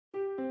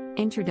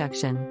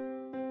Introduction.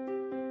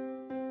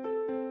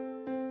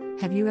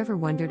 Have you ever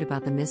wondered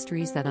about the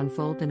mysteries that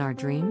unfold in our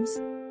dreams?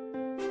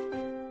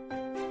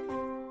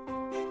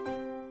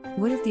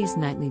 What if these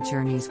nightly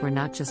journeys were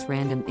not just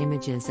random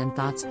images and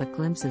thoughts but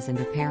glimpses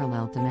into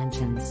parallel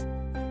dimensions?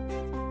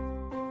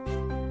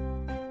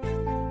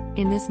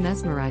 In this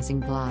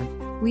mesmerizing blog,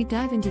 we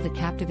dive into the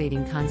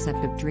captivating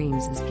concept of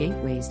dreams as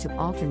gateways to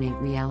alternate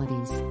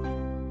realities.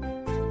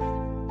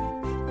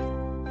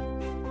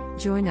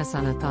 Join us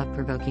on a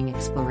thought-provoking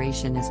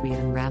exploration as we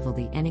unravel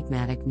the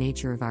enigmatic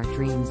nature of our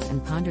dreams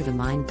and ponder the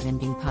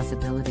mind-bending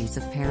possibilities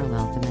of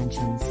parallel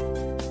dimensions.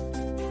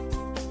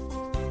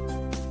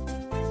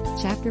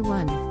 Chapter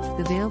 1: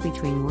 The Veil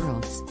Between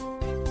Worlds.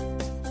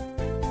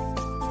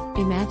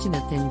 Imagine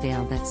a thin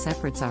veil that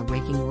separates our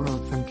waking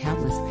world from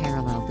countless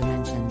parallel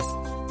dimensions.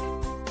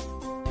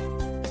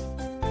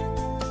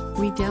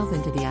 We delve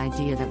into the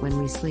idea that when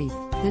we sleep,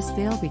 this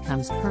veil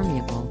becomes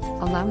permeable,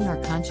 allowing our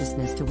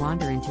consciousness to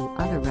wander into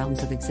other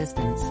realms of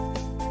existence.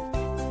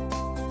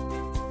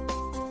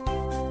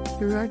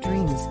 Through our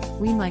dreams,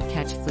 we might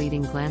catch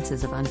fleeting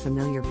glances of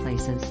unfamiliar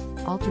places,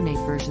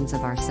 alternate versions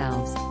of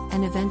ourselves,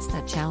 and events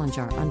that challenge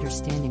our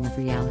understanding of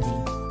reality.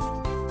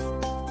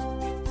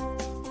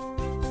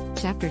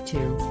 Chapter 2: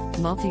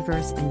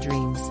 Multiverse and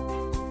Dreams.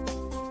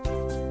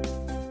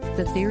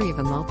 The theory of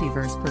a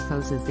multiverse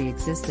proposes the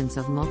existence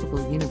of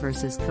multiple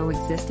universes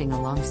coexisting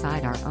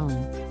alongside our own.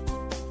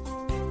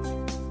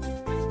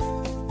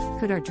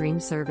 Could our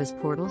dreams serve as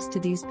portals to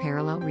these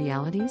parallel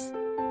realities?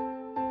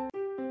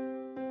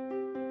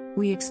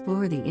 We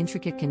explore the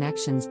intricate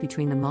connections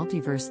between the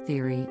multiverse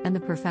theory and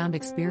the profound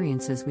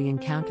experiences we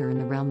encounter in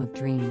the realm of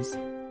dreams.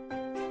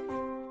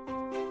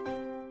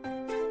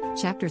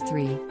 Chapter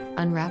 3: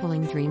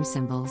 Unraveling Dream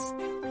Symbols.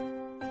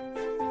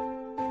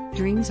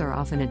 Dreams are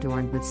often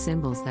adorned with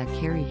symbols that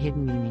carry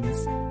hidden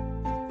meanings.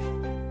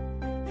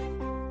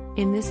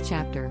 In this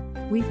chapter,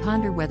 we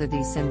ponder whether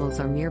these symbols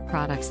are mere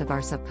products of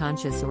our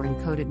subconscious or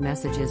encoded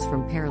messages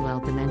from parallel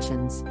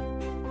dimensions.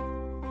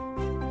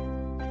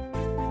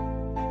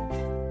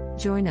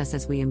 Join us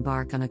as we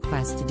embark on a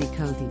quest to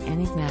decode the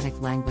enigmatic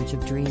language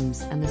of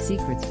dreams and the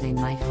secrets they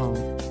might hold.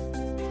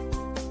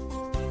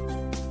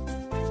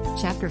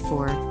 Chapter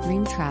 4: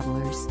 Dream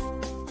Travelers.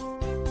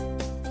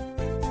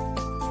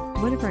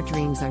 What if our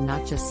dreams are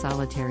not just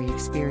solitary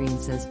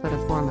experiences but a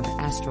form of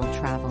astral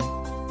travel?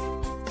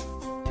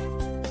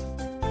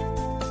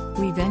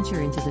 We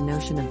venture into the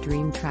notion of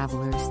dream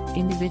travelers,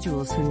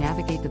 individuals who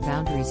navigate the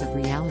boundaries of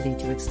reality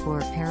to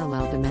explore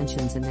parallel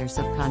dimensions in their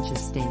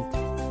subconscious state.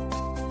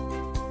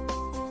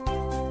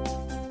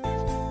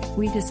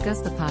 We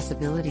discuss the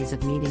possibilities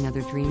of meeting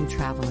other dream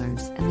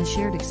travelers and the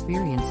shared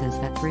experiences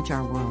that bridge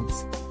our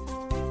worlds.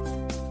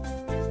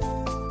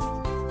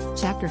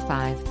 Chapter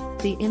 5: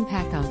 The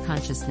Impact on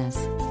Consciousness.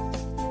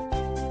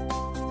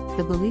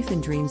 The belief in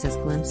dreams as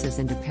glimpses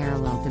into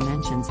parallel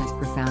dimensions has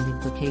profound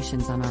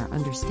implications on our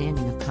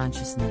understanding of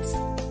consciousness.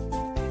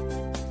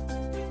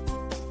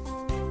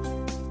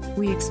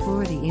 We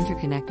explore the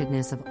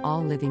interconnectedness of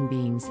all living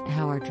beings and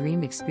how our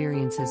dream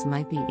experiences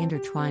might be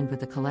intertwined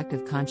with the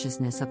collective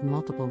consciousness of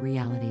multiple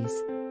realities.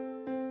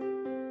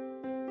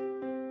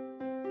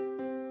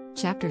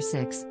 Chapter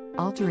 6: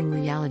 Altering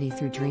Reality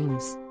Through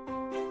Dreams.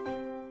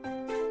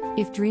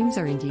 If dreams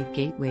are indeed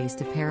gateways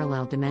to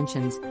parallel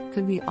dimensions,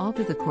 could we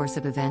alter the course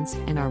of events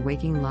in our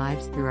waking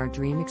lives through our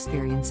dream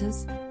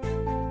experiences?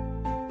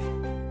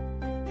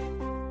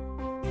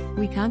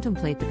 We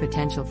contemplate the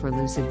potential for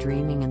lucid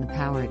dreaming and the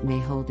power it may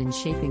hold in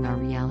shaping our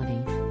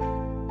reality.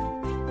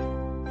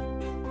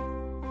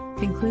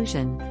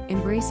 Conclusion: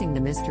 Embracing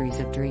the mysteries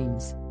of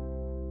dreams.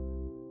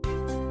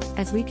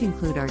 As we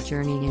conclude our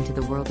journey into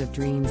the world of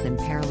dreams and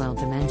parallel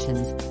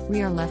dimensions,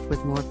 we are left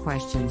with more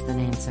questions than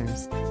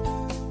answers.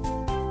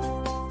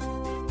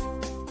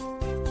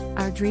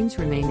 Our dreams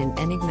remain an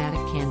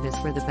enigmatic canvas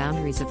where the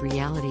boundaries of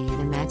reality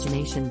and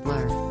imagination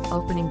blur,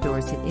 opening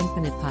doors to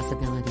infinite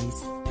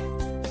possibilities.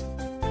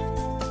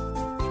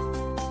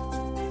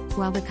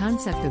 While the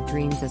concept of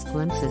dreams as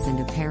glimpses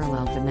into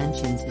parallel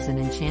dimensions is an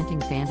enchanting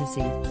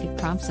fantasy, it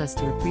prompts us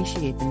to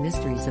appreciate the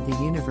mysteries of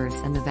the universe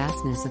and the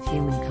vastness of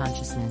human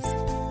consciousness.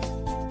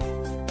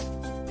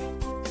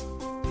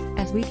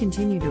 As we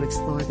continue to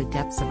explore the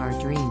depths of our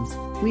dreams,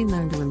 we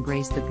learn to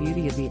embrace the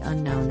beauty of the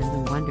unknown and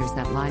the wonders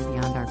that lie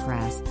beyond our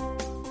grasp.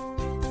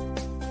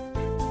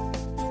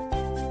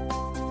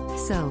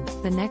 So,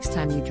 the next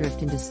time you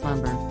drift into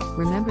slumber,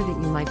 remember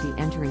that you might be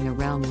entering a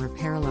realm where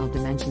parallel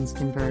dimensions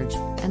converge,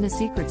 and the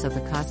secrets of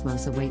the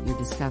cosmos await your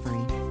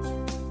discovery.